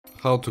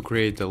How to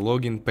create a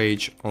login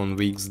page on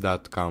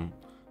Wix.com.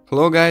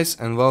 Hello guys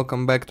and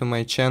welcome back to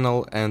my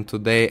channel, and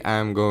today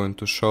I'm going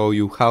to show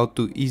you how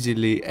to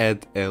easily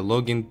add a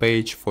login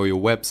page for your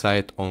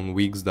website on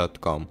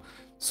Wix.com.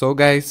 So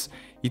guys,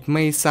 it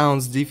may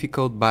sound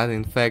difficult, but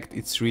in fact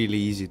it's really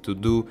easy to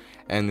do,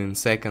 and in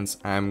seconds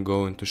I'm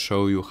going to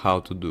show you how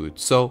to do it.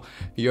 So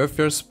your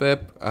first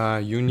step,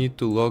 you need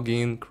to log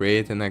in,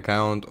 create an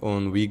account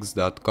on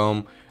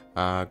Wix.com.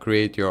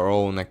 Create your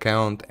own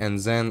account and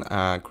then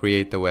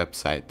create a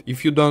website.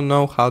 If you don't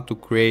know how to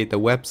create a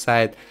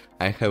website,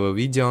 I have a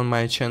video on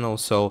my channel,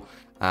 so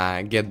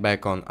get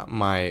back on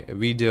my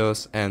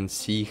videos and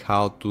see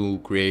how to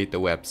create a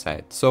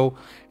website. So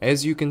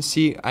as you can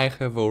see, I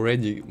have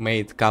already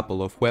made a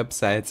couple of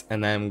websites,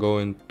 and I'm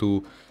going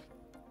to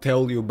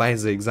tell you by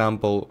the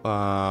example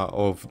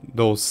of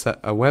those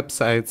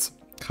websites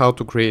how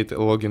to create a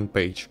login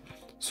page.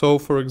 So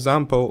for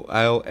example,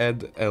 I'll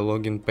add a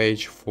login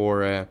page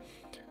for a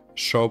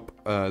shop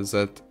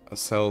that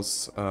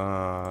sells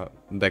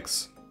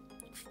decks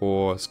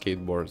for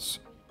skateboards.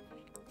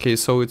 Okay,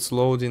 so it's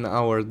loading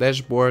our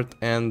dashboard,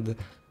 and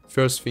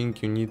first thing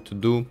you need to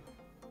do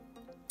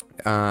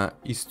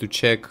is to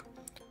check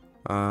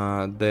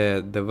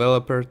the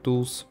developer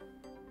tools.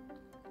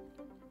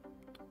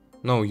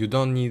 No, you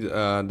don't need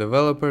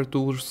developer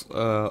tools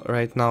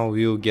right now,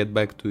 we'll get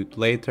back to it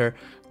later.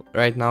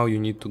 Right now you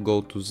need to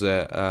go to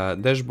the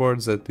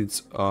dashboard that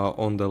is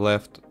on the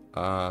left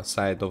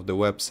side of the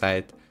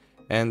website,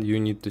 and you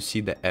need to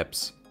see the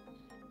apps.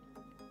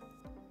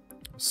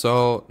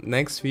 So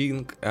next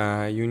thing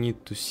you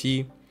need to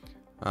see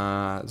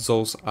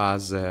those are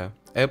the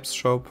apps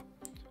shop.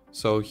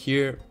 So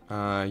here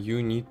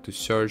you need to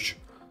search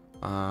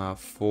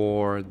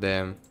for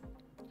them.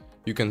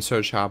 You can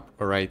search up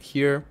right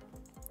here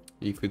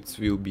if it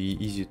will be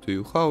easy to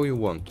you, how you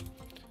want.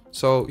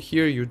 So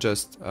here you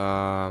just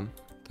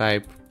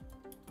type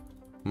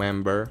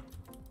member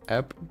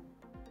app.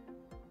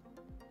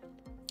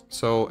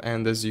 So,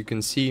 and as you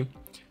can see,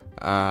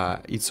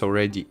 it's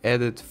already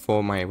added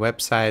for my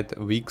website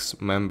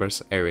Wix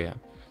members area.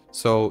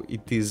 So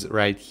it is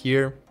right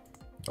here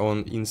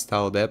on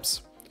installed apps.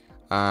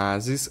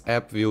 This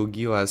app will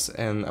give us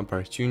an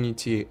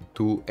opportunity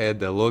to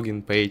add a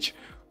login page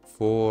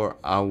for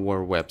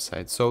our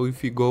website. So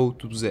if you go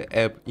to the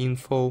app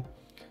info,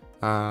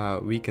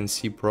 we can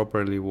see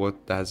properly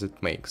what does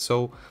it make.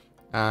 So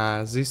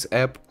this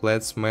app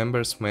lets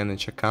members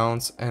manage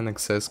accounts and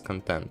access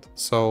content.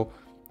 So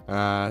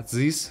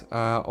this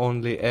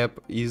only app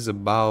is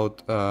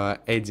about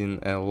adding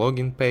a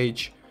login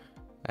page.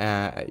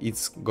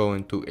 It's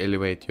going to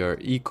elevate your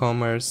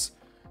e-commerce,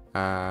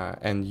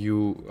 and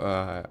you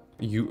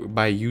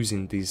by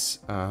using this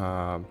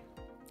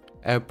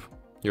app,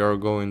 you're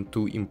going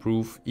to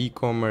improve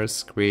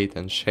e-commerce, create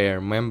and share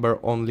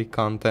member-only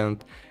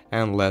content,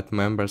 and let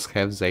members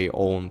have their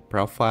own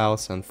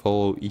profiles and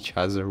follow each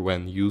other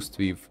when used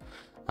with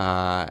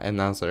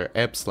another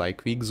apps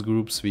like Wix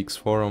Groups, Wix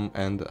Forum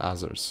and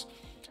others.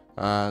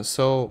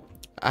 So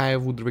I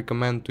would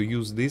recommend to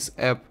use this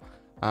app.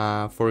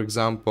 For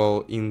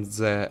example, in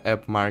the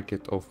app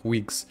market of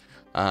Wix,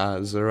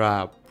 there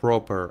are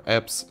proper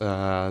apps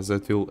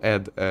that will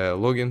add a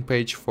login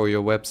page for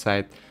your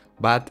website,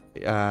 but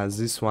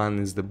this one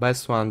is the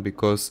best one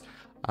because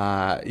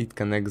it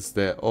connects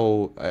the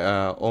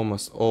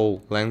almost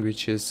all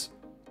languages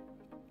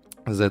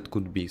that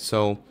could be.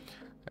 So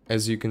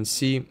as you can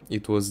see,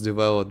 it was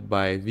developed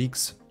by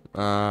Wix,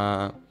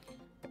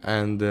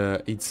 and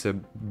it's a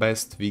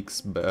best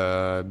Wix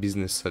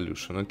business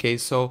solution. Okay,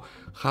 so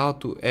how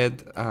to add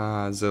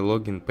the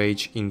login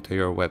page into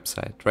your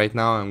website? Right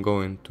now I'm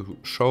going to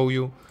show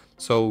you.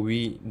 So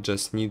we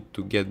just need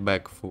to get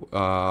back for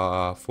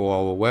our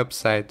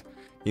website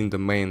in the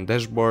main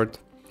dashboard,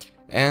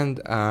 and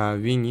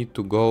we need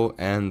to go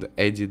and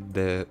edit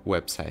the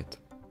website.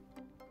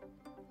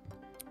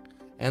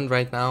 And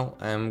right now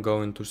I'm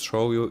going to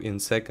show you in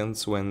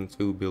seconds when it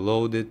will be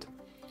loaded.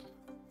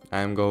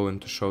 I'm going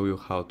to show you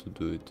how to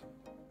do it.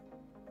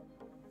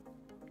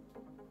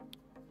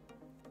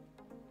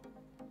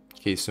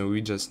 Okay, so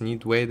we just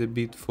need to wait a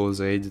bit for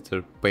the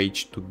editor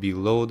page to be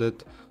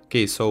loaded.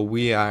 Okay, so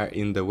we are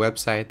in the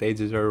website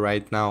editor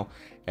right now.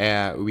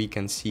 We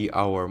can see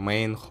our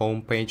main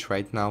home page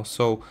right now.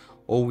 So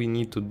all we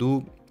need to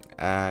do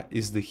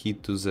is to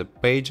hit to the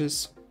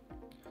pages,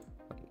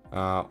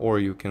 or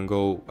you can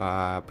go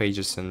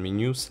pages and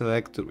menu,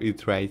 select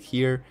it right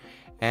here.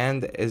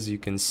 And as you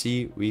can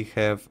see, we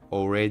have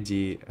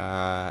already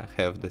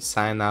have the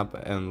sign up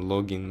and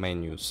login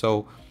menu.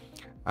 So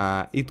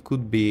it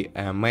could be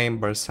a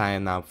member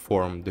sign up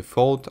form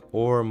default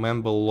or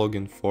member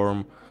login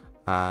form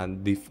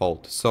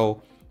default.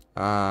 So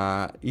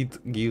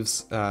it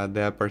gives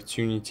the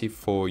opportunity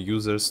for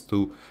users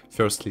to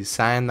firstly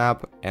sign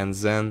up and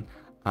then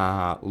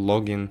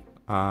login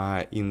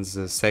in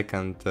the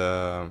second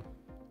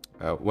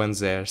when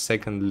they are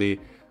secondly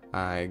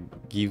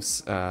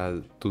gives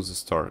to the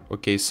store.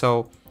 Okay,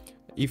 so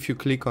if you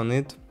click on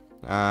it,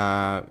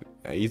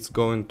 it's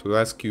going to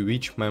ask you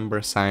which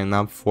member sign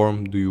up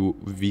form do you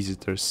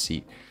visitors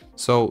see.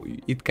 So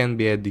it can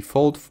be a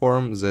default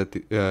form that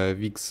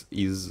Wix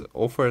is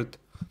offered,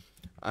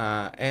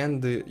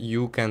 and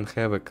you can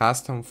have a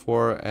custom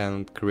form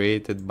and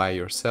create it by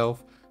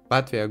yourself,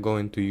 but we are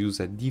going to use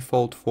a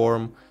default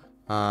form.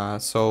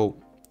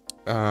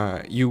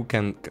 You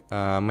can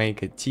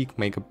make a tick,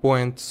 make a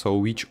point, so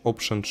which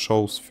option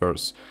shows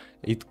first.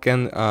 It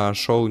can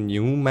show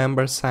new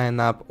member sign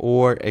up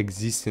or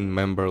existing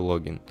member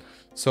login.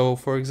 So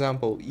for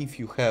example, if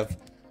you have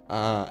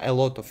a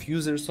lot of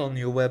users on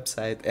your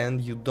website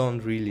and you don't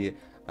really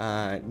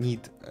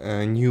need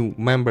new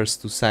members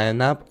to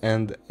sign up,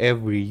 and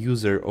every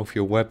user of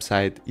your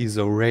website is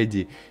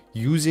already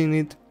using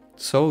it,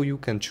 so you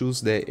can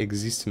choose the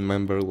existing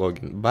member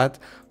login. But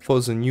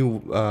for the new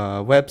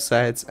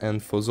websites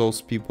and for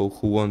those people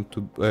who want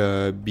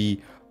to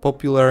be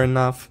popular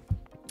enough,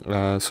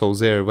 so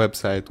their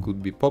website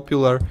could be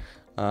popular,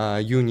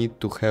 you need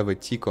to have a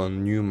tick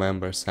on new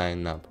member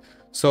sign up.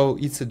 So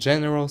it's a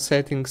general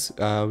settings.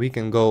 We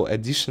can go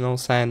additional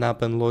sign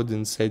up and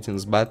login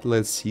settings, but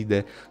let's see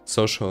the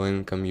social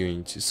and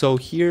community. So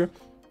here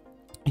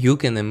you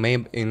can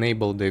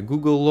enable the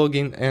Google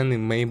login and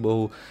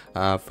enable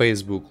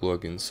Facebook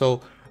login.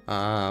 So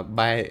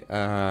by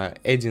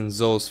adding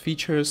those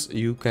features,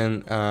 you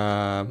can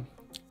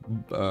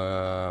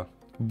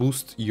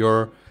boost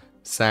your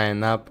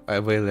sign up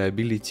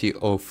availability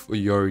of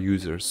your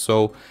users.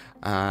 So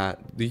the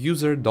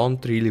user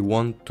don't really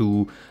want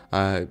to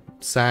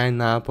sign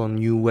up on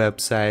new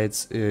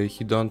websites,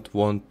 he don't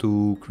want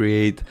to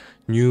create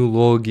new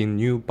login,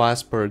 new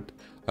password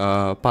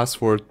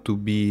to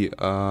be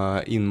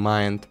in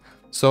mind.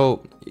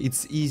 So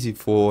it's easy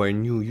for a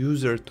new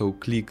user to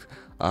click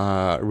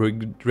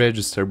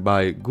register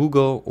by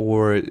Google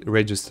or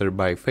register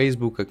by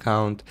Facebook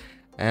account,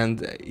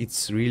 and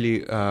it's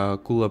really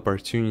cool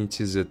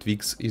opportunities that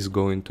Wix is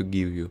going to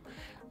give you.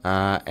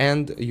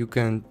 And you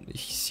can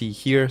see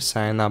here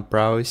sign up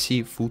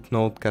privacy,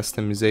 footnote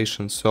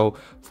customization. So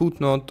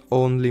footnote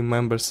only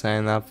members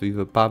sign up with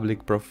a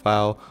public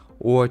profile,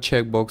 or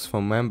checkbox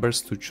for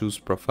members to choose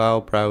profile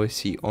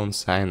privacy on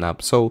sign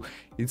up. So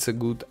it's a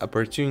good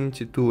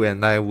opportunity too,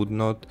 and I would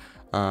not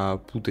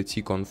put a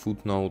tick on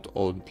footnote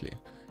only.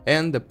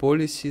 And the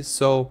policies,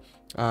 so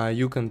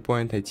you can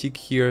point a tick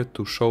here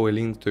to show a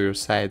link to your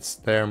site's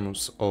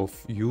terms of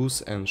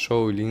use and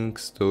show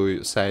links to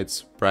your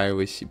site's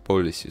privacy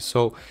policy.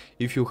 So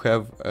if you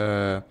have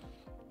a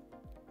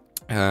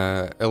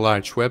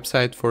large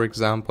website, for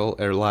example,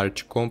 a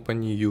large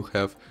company, you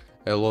have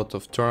a lot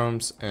of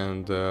terms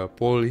and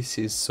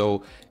policies,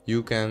 so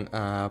you can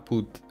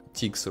put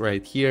ticks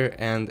right here,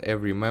 and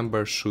every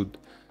member should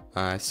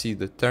see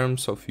the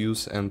terms of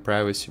use and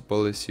privacy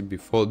policy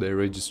before the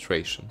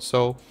registration.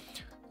 So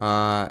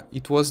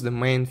it was the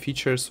main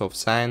features of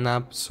sign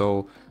up.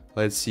 So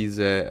let's see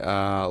the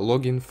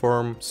login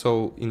form.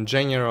 So in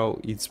general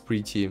it's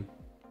pretty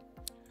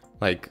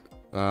like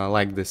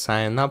the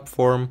sign up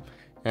form,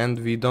 and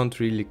we don't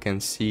really can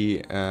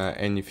see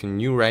anything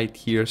new right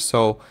here.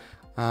 So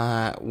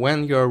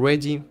when you're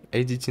ready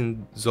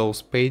editing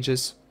those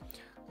pages,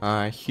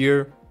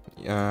 here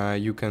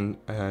you can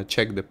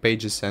check the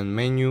pages and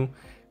menu.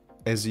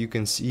 As you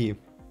can see,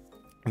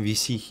 we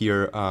see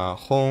here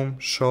home,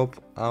 shop,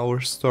 our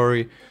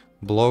story,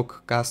 blog,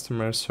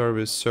 customer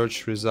service,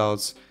 search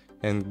results,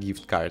 and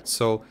gift cards.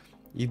 So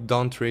it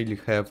don't really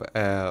have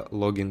a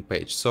login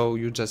page, so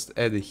you just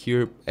add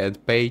here,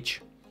 add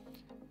page,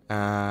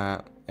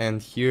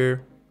 and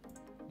here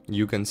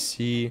you can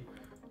see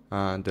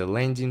the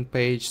landing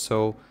page.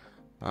 So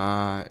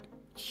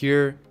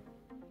here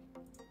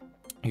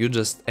you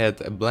just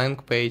add a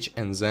blank page,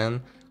 and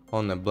then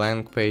on a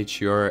blank page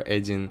you're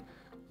adding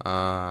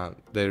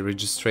the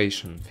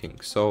registration thing.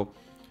 So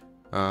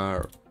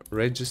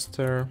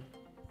register,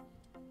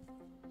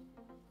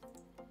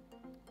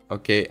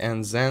 okay,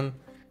 and then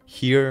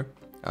here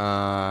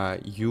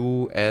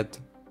you add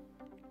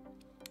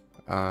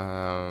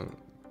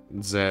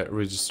the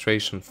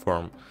registration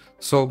form.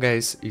 So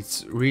guys,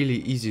 it's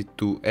really easy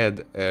to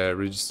add a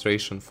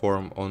registration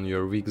form on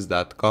your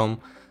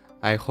Wix.com.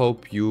 I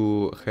hope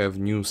you have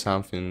knew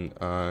something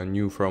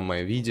new from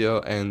my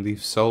video, and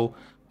if so,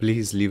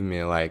 please leave me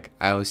a like.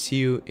 I'll see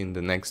you in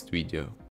the next video.